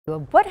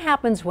What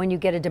happens when you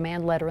get a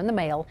demand letter in the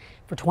mail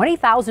for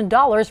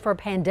 $20,000 for a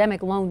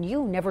pandemic loan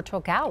you never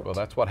took out? Well,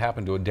 that's what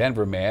happened to a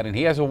Denver man, and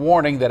he has a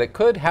warning that it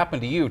could happen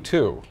to you,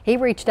 too. He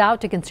reached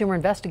out to consumer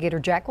investigator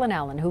Jacqueline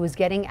Allen, who is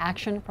getting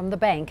action from the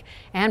bank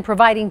and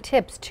providing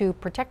tips to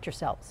protect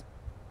yourselves.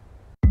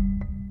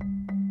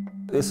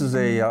 This is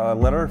a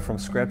letter from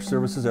Scratch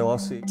Services,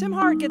 LLC. Tim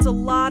Hart gets a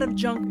lot of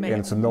junk mail. And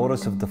it's a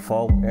notice of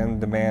default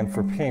and demand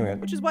for payment.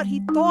 Which is what he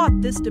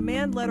thought this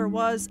demand letter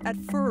was at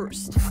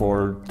first.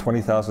 For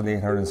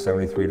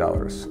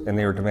 $20,873. And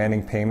they were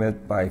demanding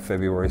payment by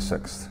February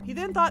 6th. He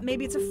then thought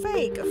maybe it's a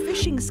fake, a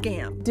phishing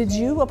scam. Did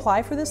you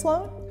apply for this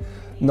loan?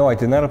 No, I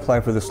did not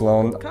apply for this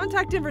loan.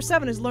 Contact Denver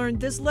 7 has learned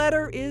this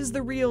letter is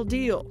the real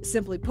deal.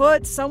 Simply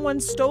put, someone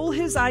stole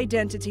his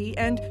identity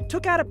and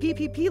took out a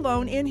PPP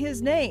loan in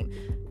his name.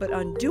 But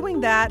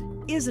undoing that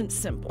isn't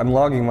simple. I'm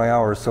logging my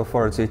hours. So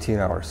far, it's 18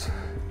 hours.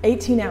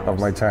 18 hours? Of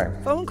my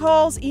time. Phone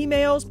calls,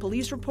 emails,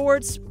 police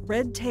reports,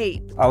 red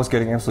tape. I was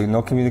getting absolutely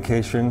no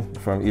communication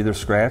from either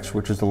Scratch,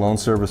 which is the loan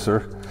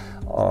servicer,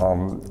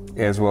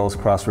 as well as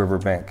Cross River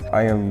Bank.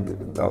 I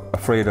am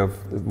afraid of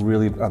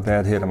really a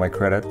bad hit on my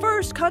credit.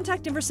 First,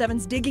 Contact Denver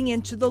 7's digging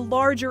into the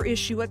larger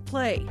issue at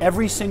play.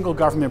 Every single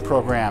government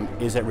program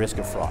is at risk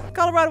of fraud.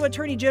 Colorado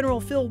Attorney General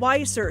Phil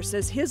Weiser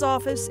says his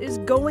office is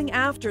going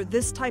after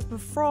this type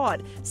of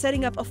fraud,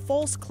 setting up a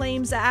False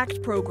Claims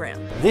Act program.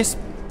 This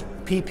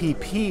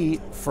PPP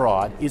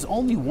fraud is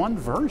only one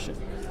version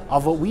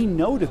of what we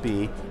know to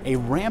be a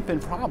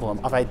rampant problem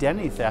of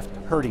identity theft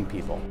hurting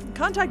people.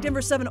 Contact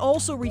Denver 7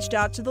 also reached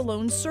out to the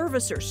loan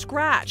servicer,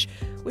 Scratch,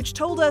 which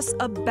told us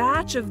a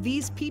batch of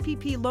these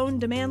PPP loan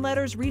demand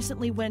letters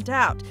recently went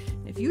out.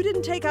 If you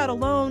didn't take out a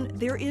loan,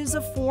 there is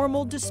a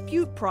formal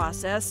dispute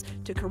process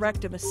to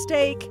correct a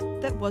mistake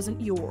that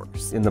wasn't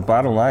yours. In the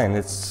bottom line,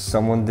 it's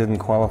someone didn't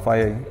qualify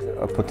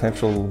a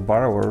potential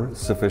borrower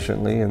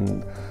sufficiently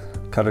and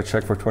cut a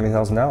check for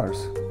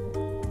 $20,000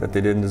 that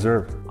they didn't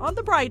deserve. On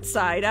the bright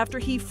side, after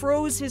he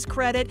froze his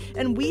credit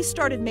and we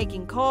started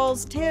making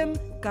calls, Tim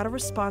got a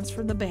response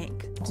from the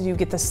bank. Do you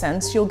get the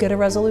sense you'll get a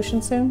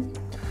resolution soon?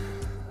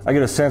 I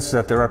get a sense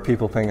that there are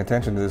people paying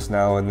attention to this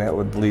now, and that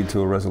would lead to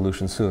a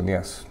resolution soon,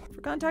 yes.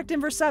 For Contact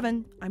Denver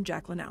 7, I'm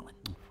Jacqueline Allen.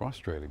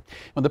 Frustrating.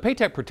 Well, the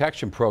Paycheck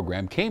Protection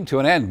Program came to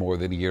an end more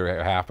than a year and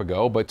a half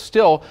ago, but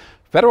still,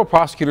 federal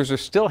prosecutors are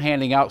still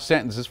handing out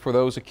sentences for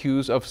those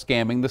accused of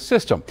scamming the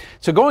system.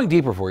 So going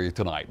deeper for you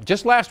tonight,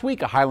 just last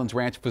week, a Highlands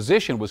Ranch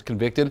physician was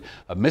convicted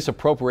of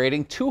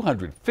misappropriating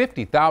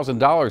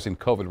 $250,000 in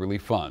COVID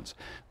relief funds.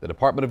 The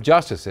Department of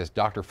Justice says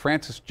Dr.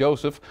 Francis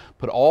Joseph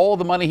put all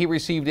the money he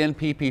received in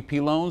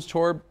PPP loans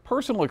toward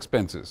personal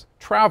expenses,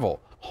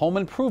 travel, home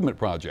improvement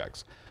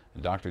projects.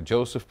 Dr.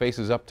 Joseph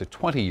faces up to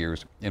 20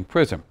 years in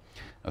prison.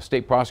 Now,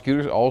 state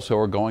prosecutors also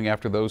are going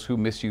after those who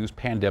misuse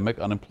pandemic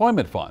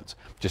unemployment funds.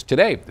 Just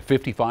today, the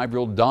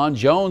 55-year-old Don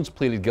Jones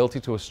pleaded guilty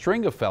to a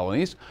string of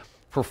felonies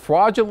for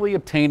fraudulently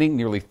obtaining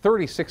nearly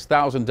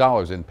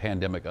 $36,000 in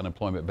pandemic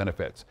unemployment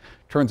benefits.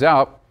 Turns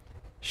out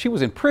she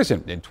was in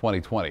prison in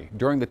 2020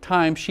 during the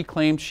time she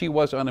claimed she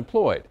was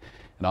unemployed.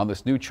 And on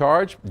this new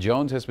charge,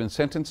 Jones has been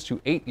sentenced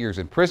to 8 years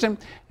in prison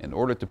in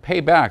order to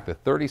pay back the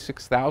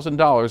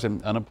 $36,000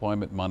 in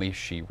unemployment money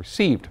she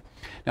received.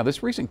 Now,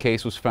 this recent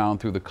case was found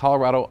through the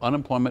Colorado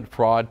Unemployment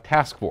Fraud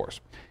Task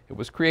Force. It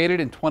was created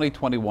in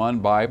 2021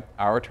 by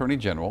our Attorney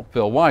General,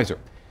 Phil Weiser.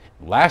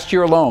 Last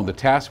year alone, the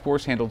task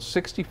force handled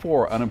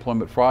 64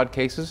 unemployment fraud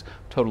cases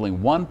totaling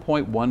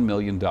 $1.1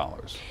 million.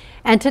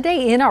 And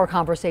today in our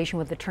conversation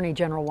with Attorney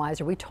General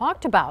Weiser, we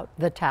talked about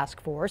the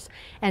task force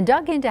and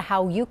dug into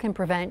how you can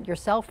prevent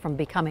yourself from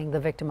becoming the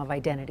victim of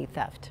identity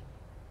theft.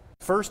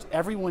 First,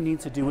 everyone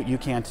needs to do what you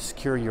can to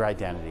secure your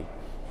identity.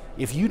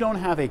 If you don't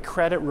have a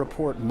credit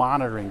report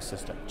monitoring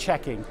system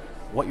checking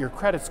what your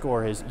credit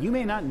score is, you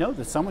may not know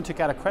that someone took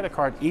out a credit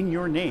card in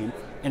your name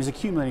and is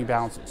accumulating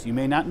balances. You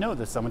may not know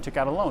that someone took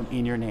out a loan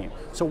in your name.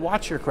 So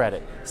watch your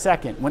credit.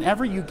 Second,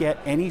 whenever you get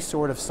any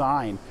sort of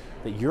sign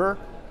that your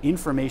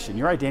information,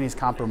 your identity is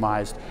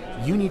compromised,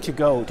 you need to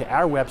go to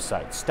our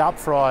website,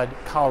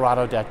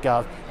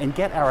 stopfraudcolorado.gov, and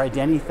get our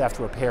identity theft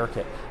repair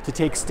kit to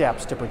take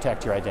steps to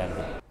protect your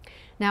identity.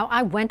 Now,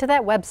 I went to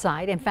that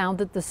website and found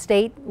that the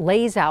state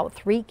lays out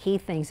 3 key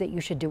things that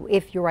you should do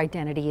if your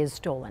identity is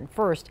stolen.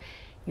 First,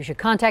 you should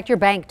contact your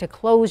bank to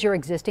close your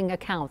existing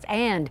accounts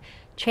and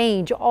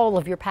change all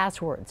of your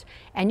passwords.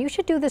 And you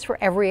should do this for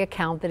every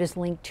account that is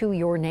linked to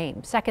your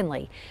name.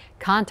 Secondly,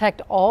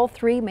 contact all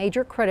 3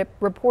 major credit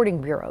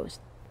reporting bureaus.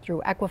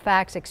 Through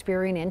Equifax,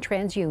 Experian, and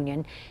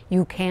TransUnion,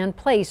 you can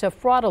place a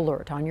fraud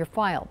alert on your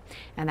file.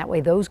 And that way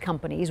those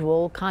companies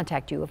will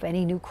contact you if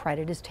any new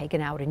credit is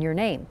taken out in your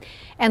name.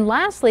 And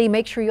lastly,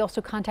 make sure you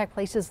also contact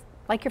places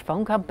like your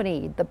phone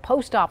company, the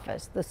post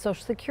office, the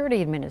Social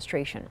Security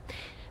Administration.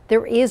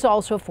 There is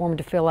also a form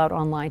to fill out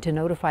online to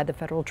notify the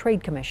Federal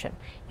Trade Commission.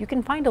 You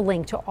can find a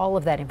link to all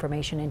of that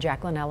information in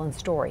Jacqueline Allen's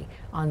story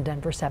on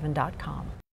Denver7.com.